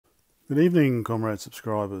Good evening, comrade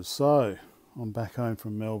subscribers. So, I'm back home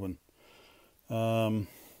from Melbourne. On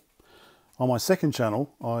my second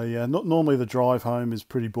channel, not normally the drive home is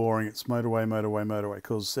pretty boring. It's motorway,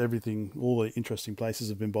 because everything, all the interesting places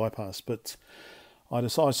have been bypassed. But I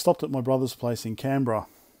stopped at my brother's place in Canberra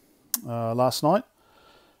last night,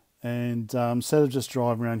 and instead of just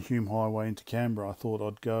driving around Hume Highway into Canberra, I thought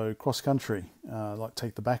I'd go cross country, like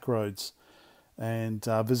take the back roads, and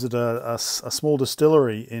visit a small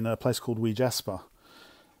distillery in a place called Wee Jasper.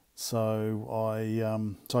 So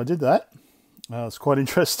I did that. It's quite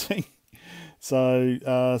interesting.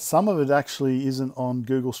 So some of it actually isn't on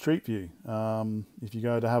Google Street View. If you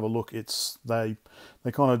go to have a look, they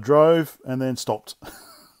kind of drove and then stopped.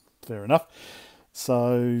 Fair enough.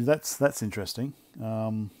 So that's interesting.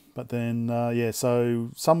 But then yeah, so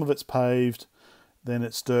some of it's paved, then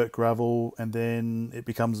it's dirt, gravel, and then it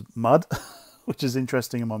becomes mud. Which is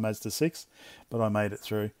interesting in my Mazda 6, but I made it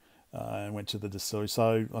through and went to the distillery.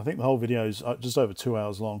 So I think the whole video is just over 2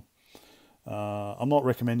 hours long. I'm not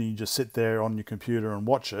recommending you just sit there on your computer and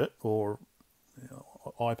watch it, or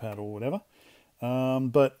iPad or whatever.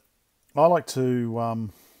 But I like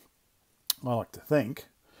to think,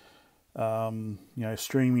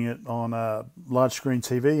 streaming it on a large screen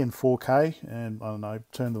TV in 4K, and I don't know,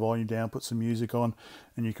 turn the volume down, put some music on,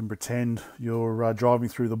 and you can pretend you're driving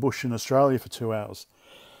through the bush in Australia for 2 hours.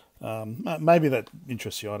 Maybe that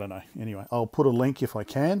interests you, I don't know. Anyway, I'll put a link if I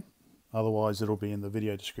can, otherwise it'll be in the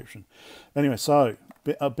video description. Anyway, so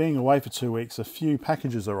being away for 2 weeks, a few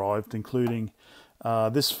packages arrived, including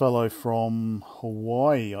this fellow from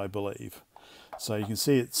Hawaii, I believe. So you can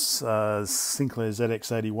see it's Sinclair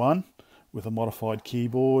ZX81 with a modified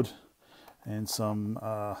keyboard and some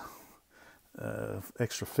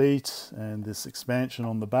extra feet and this expansion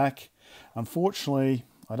on the back. Unfortunately,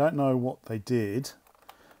 I don't know what they did,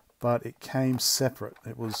 but it came separate.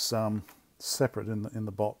 It was separate in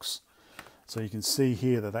the box. So you can see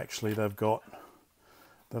here that actually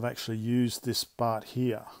they've actually used this part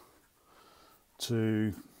here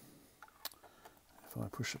to, if I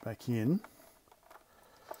push it back in,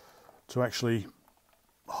 to actually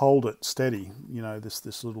hold it steady,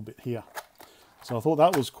 this little bit here. So I thought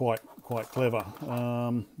that was quite clever.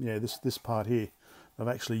 Yeah, this part here, I've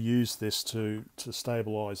actually used this to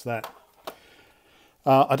stabilize that.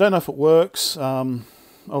 I don't know if it works.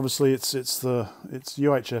 Obviously it's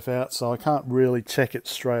UHF out, so I can't really check it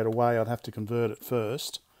straight away. I'd have to convert it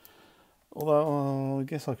first. Although I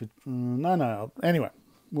guess I could. No. Anyway,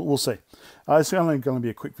 we'll see. It's only going to be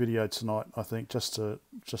a quick video tonight, I think, just to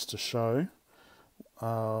show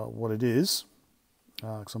what it is,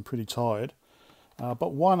 because I'm pretty tired.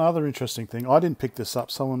 But one other interesting thing, I didn't pick this up.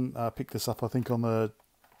 Someone picked this up, I think, on the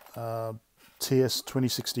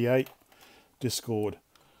TS1000 Discord.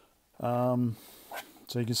 So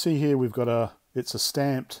you can see here we've got it's a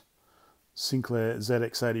stamped Sinclair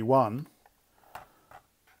ZX81,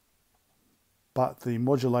 but the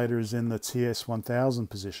modulator is in the TS1000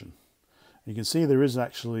 position. You can see there is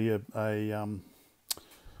actually you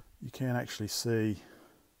can actually see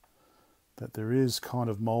that there is kind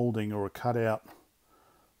of molding or a cutout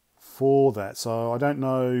for that. So I don't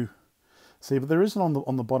know. See, but there isn't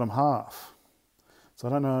on the bottom half. So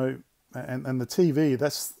I don't know. And the TV,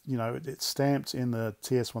 that's, it's stamped in the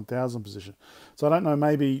TS1000 position. So I don't know.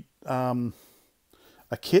 Maybe a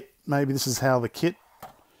kit. Maybe this is how the kit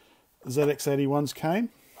ZX81s came.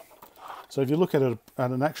 So if you look at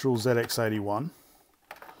an actual ZX81,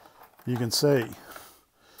 you can see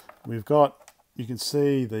you can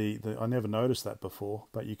see I never noticed that before,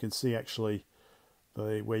 but you can see actually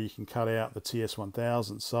where you can cut out the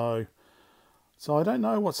TS1000. So I don't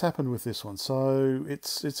know what's happened with this one. So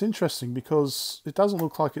it's interesting because it doesn't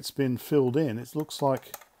look like it's been filled in. It looks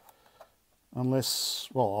like, unless,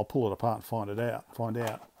 well, I'll pull it apart and find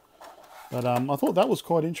out. But I thought that was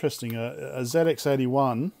quite interesting. A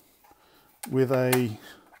ZX81 with a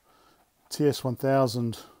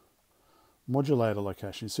TS1000 modulator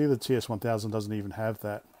location. You see the TS1000 doesn't even have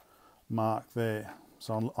that mark there.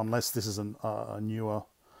 So unless this is a newer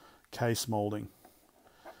case molding.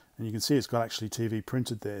 And you can see it's got actually TV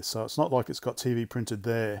printed there. So it's not like it's got TV printed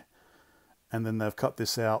there and then they've cut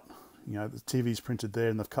this out. The TV's printed there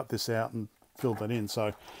and they've cut this out and filled that in.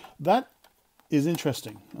 So that is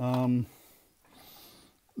interesting.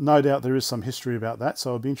 No doubt there is some history about that,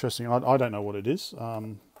 so it'd be interesting. I don't know what it is,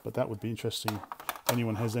 but that would be interesting if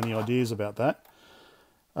anyone has any ideas about that.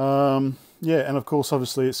 Yeah, and of course,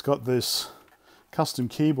 obviously, it's got this custom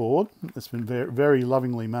keyboard. It's been very, very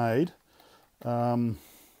lovingly made.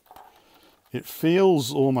 It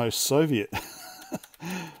feels almost Soviet.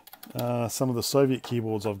 Some of the Soviet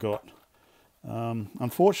keyboards I've got.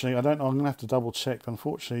 Unfortunately, I don't know, I'm going to have to double check, but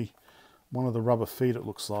unfortunately one of the rubber feet, it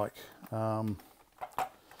looks like,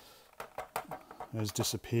 has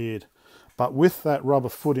disappeared. But with that rubber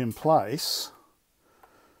foot in place,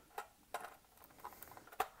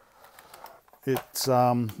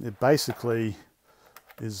 it basically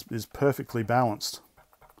is perfectly balanced.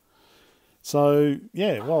 So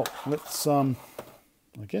yeah, well, let's I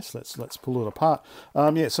guess let's pull it apart.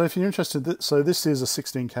 Yeah, so if you're interested, so this is a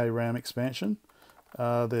 16K RAM expansion.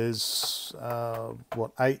 There's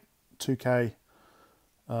what, 8 2K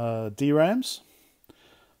DRAMs.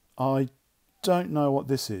 I don't know what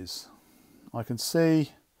this is. I can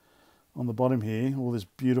see on the bottom here all this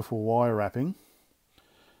beautiful wire wrapping,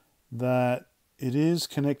 that it is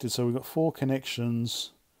connected. So we've got 4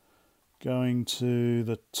 connections going to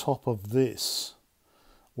the top of this.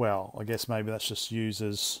 Well, I guess maybe that's just used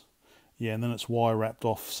as, yeah, and then it's wire wrapped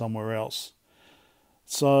off somewhere else.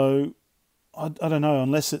 So I don't know,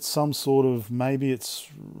 unless it's some sort of, maybe it's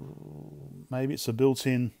a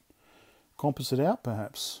built-in composite out,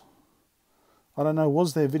 perhaps. I don't know.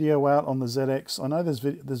 Was there video out on the ZX? I know there's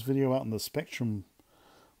video out on the Spectrum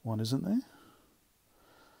one, isn't there?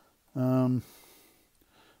 I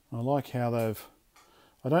like how they've,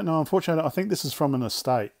 I don't know, unfortunately, I think this is from an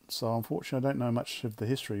estate, so unfortunately I don't know much of the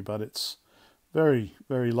history, but it's very,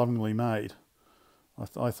 very lovingly made.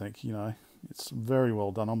 I think, you know, it's very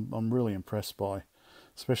well done. I'm really impressed by,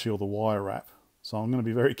 especially all the wire wrap. So I'm going to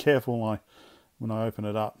be very careful when I open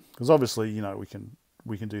it up, because obviously, you know, we can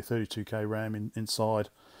do 32K RAM inside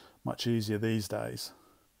much easier these days.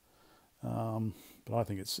 But I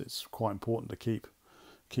think it's quite important to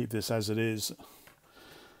keep this as it is.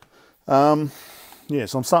 Yeah,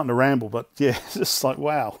 so I'm starting to ramble, but yeah, it's just like,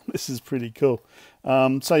 wow, this is pretty cool.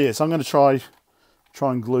 So yeah, so I'm going to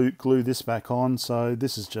try and glue this back on. So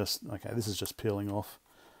this is just, okay, this is just peeling off.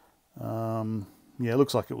 Yeah, it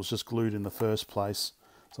looks like it was just glued in the first place,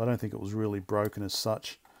 so I don't think it was really broken as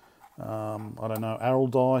such. I don't know,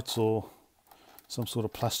 araldite or some sort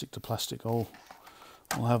of plastic to plastic. I'll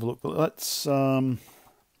have a look. But let's oh,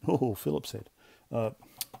 Phillips head.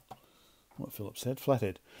 What Phillips head?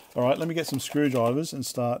 Flathead. All right, let me get some screwdrivers and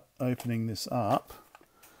start opening this up,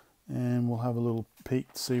 and we'll have a little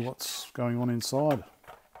peek to see what's going on inside.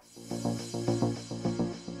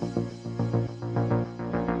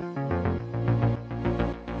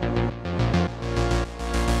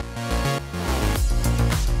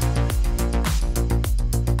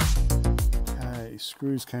 Okay,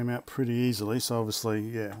 screws came out pretty easily, so obviously,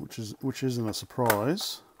 yeah, which isn't a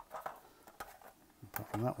surprise.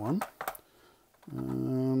 Apart from that one.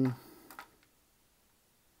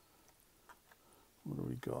 What do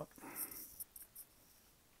we got?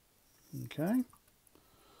 Okay,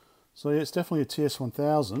 so yeah, it's definitely a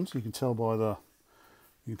TS1000. You can tell by the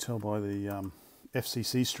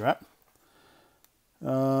FCC strap.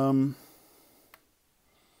 Just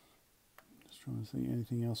trying to think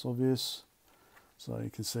anything else obvious. So you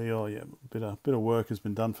can see, oh yeah, a bit of work has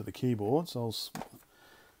been done for the keyboard. So I'll see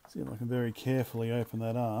if I can very carefully open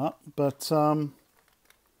that up. But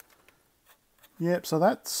yep, so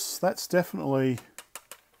that's definitely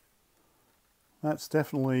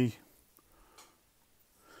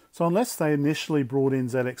so unless they initially brought in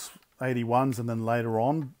ZX81s and then later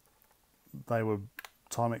on they were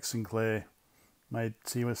Timex Sinclair made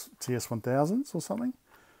TS1000s or something,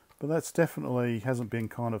 but that's definitely hasn't been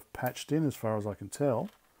kind of patched in as far as I can tell.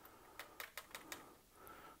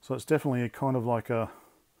 So it's definitely a kind of like a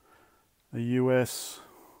US,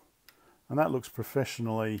 and that looks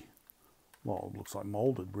professionally, well, it looks like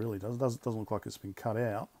molded, really. Doesn't look like it's been cut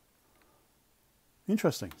out.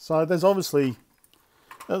 Interesting. So there's obviously,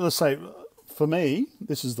 let's say, for me,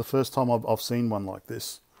 this is the first time I've seen one like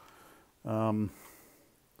this. I've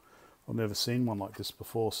never seen one like this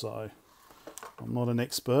before, so I'm not an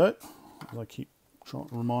expert. As I keep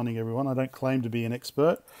reminding everyone, I don't claim to be an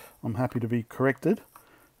expert. I'm happy to be corrected.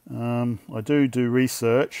 I do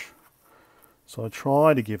research, so I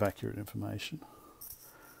try to give accurate information.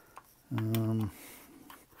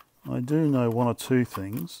 I do know one or two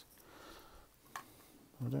things.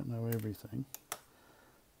 I don't know everything.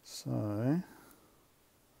 So,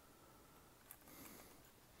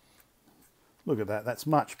 look at that. That's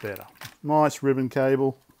much better. Nice ribbon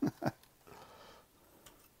cable.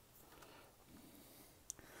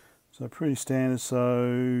 So pretty standard.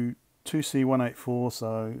 So 2C184.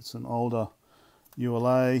 So it's an older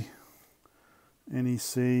ULA.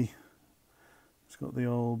 NEC. It's got the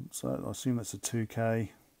old, so I assume that's a 2K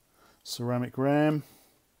ceramic RAM,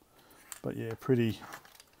 but yeah, pretty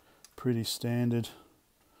standard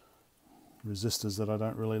resistors that I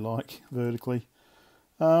don't really like vertically.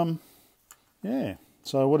 Yeah, Yeah.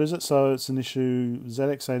 So what is it? So it's an issue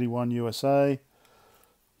ZX81 USA.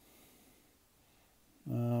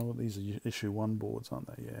 Well, these are issue 1 boards, aren't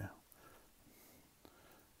they? Yeah.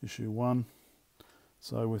 Issue 1.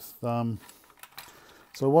 So with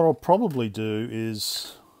so what I'll probably do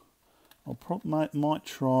is might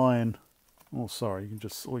try and, oh sorry, you can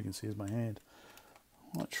just, all you can see is my hand.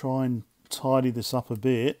 I might try and tidy this up a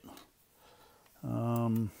bit,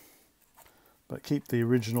 but keep the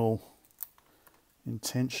original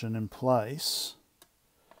intention in place.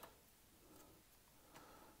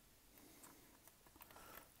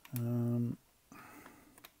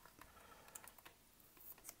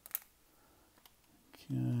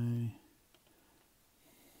 Okay.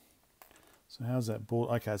 So how's that board?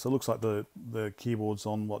 Okay, so it looks like the keyboard's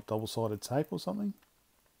on what, double-sided tape or something?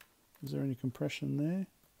 Is there any compression there?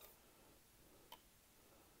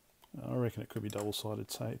 I reckon it could be double-sided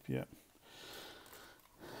tape, yeah.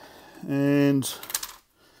 And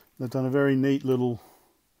they've done a very neat little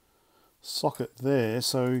socket there,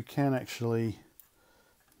 so you can actually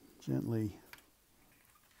gently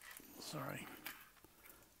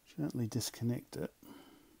disconnect it.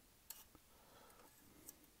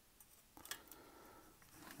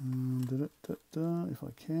 If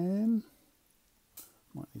I can.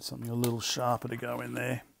 Might need something a little sharper to go in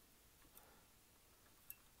there.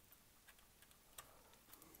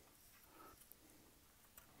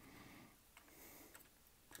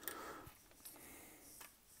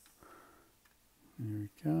 There we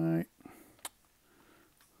go.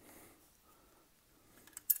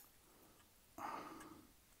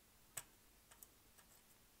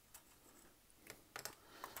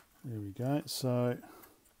 There we go. So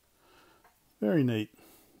very neat,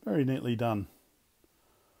 very neatly done.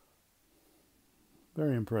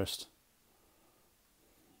 Very impressed.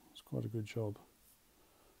 It's quite a good job.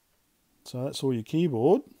 So that's all your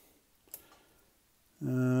keyboard.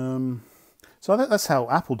 So that's how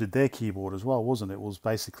Apple did their keyboard as well, wasn't it? It was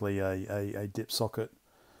basically a dip socket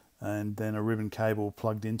and then a ribbon cable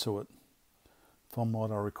plugged into it. From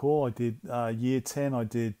what I recall, I did year 10. I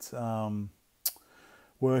did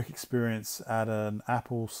work experience at an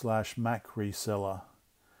Apple/Mac reseller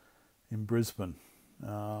in Brisbane,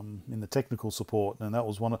 in the technical support, and that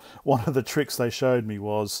was one of the tricks they showed me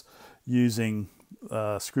was using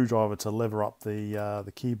a screwdriver to lever up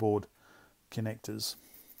the keyboard connectors.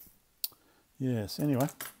 Yes. Anyway,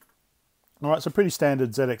 all right. So pretty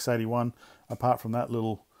standard ZX81. Apart from that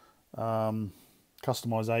little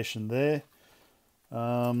customization there.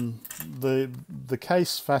 The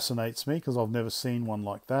case fascinates me because I've never seen one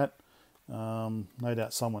like that. No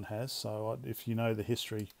doubt someone has, so if you know the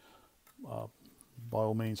history, by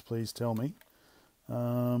all means please tell me.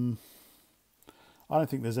 I don't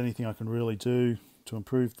think there's anything I can really do to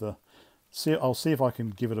improve I'll see if I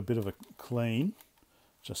can give it a bit of a clean,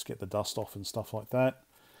 just get the dust off and stuff like that.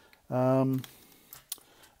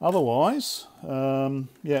 Otherwise,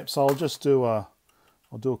 yeah, so I'll do a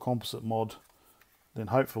composite mod. Then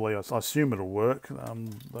hopefully, I assume it'll work.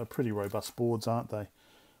 They're pretty robust boards, aren't they?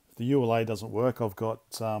 If the ULA doesn't work, I've got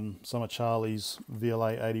some of Charlie's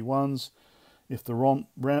VLA 81s. If the ROM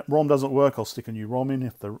doesn't work, I'll stick a new ROM in.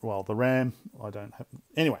 If the RAM, I don't have.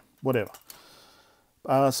 Anyway, whatever.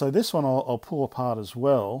 So this one I'll pull apart as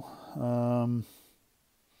well,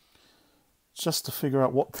 just to figure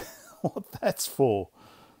out what that's for.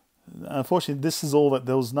 Unfortunately, this is all that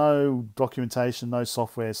there was no documentation, no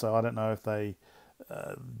software, so I don't know if they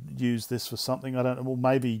use this for something. I don't know. Well,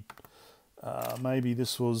 maybe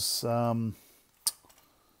this was for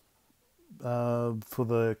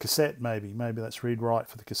the cassette. Maybe that's read write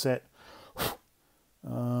for the cassette.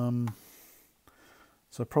 So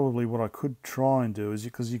probably what I could try and do is,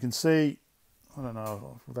 because you can see, I don't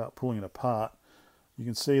know, without pulling it apart, you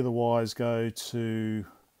can see the wires go to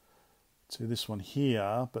this one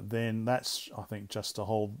here, but then that's, I think, just to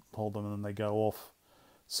hold them, and then they go off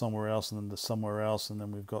somewhere else, and then to somewhere else, and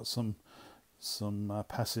then we've got some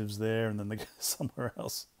passives there, and then they go somewhere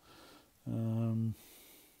else.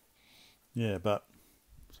 Yeah, but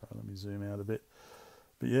sorry, let me zoom out a bit.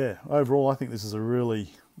 But yeah, overall, I think this is a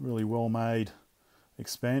really, really well made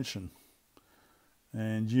expansion,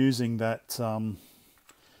 and using that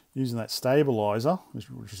stabilizer,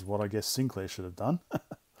 which is what I guess Sinclair should have done,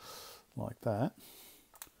 like that.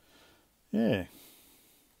 Yeah,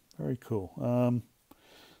 very cool.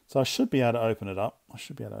 So I should be able to open it up. I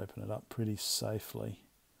should be able to open it up pretty safely.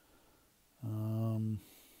 So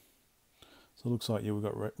it looks like, yeah, we've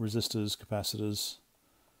got resistors, capacitors,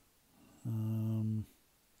 and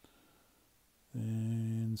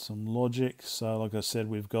some logic. So like I said,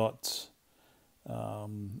 we've got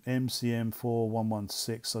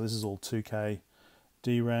MCM4116, so this is all 2K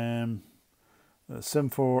DRAM,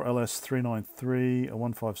 74LS393, a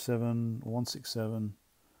 157, a 167,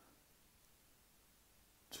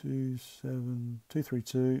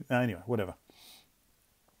 232, anyway, whatever.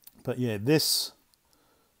 But yeah, this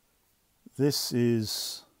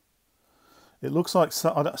is, it looks like,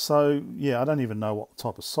 so yeah, I don't even know what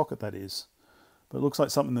type of socket that is, but it looks like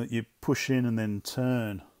something that you push in and then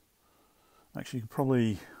turn. Actually, you could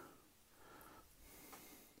probably,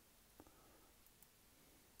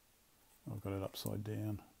 I've got it upside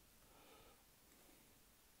down.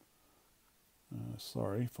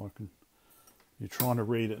 Sorry if I can, you're trying to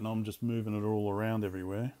read it and I'm just moving it all around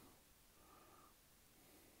everywhere.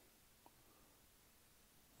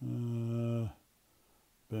 Burned,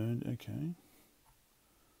 okay.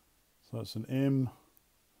 So it's an M,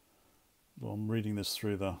 well, I'm reading this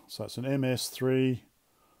through the, so it's an MS3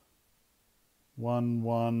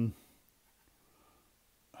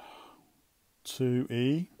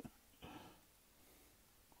 112E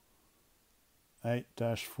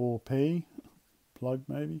 8-4P plug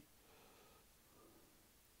maybe.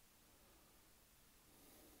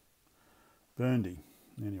 Burndy.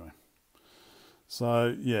 Anyway.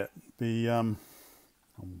 So yeah, I'm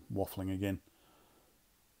waffling again.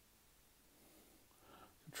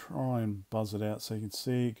 Try and buzz it out so you can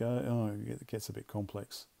see it go. Oh, it gets a bit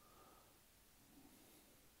complex.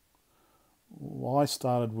 Well, I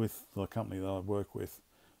started with the company that I work with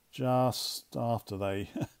just after they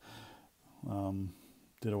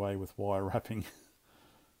did away with wire wrapping,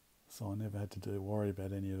 so I never had to worry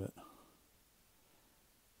about any of it.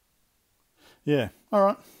 Yeah, all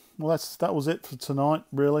right. Well, that was it for tonight.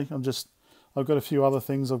 Really, I've got a few other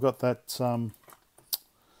things. I've got that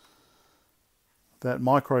that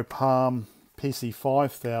Micro Palm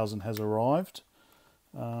PC5000 has arrived.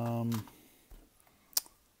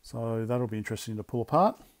 So that'll be interesting to pull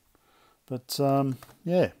apart. But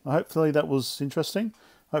yeah, hopefully that was interesting.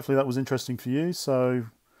 Hopefully that was interesting for you. So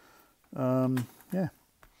yeah,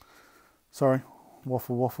 sorry,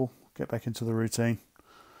 waffle. Get back into the routine.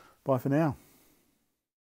 Bye for now.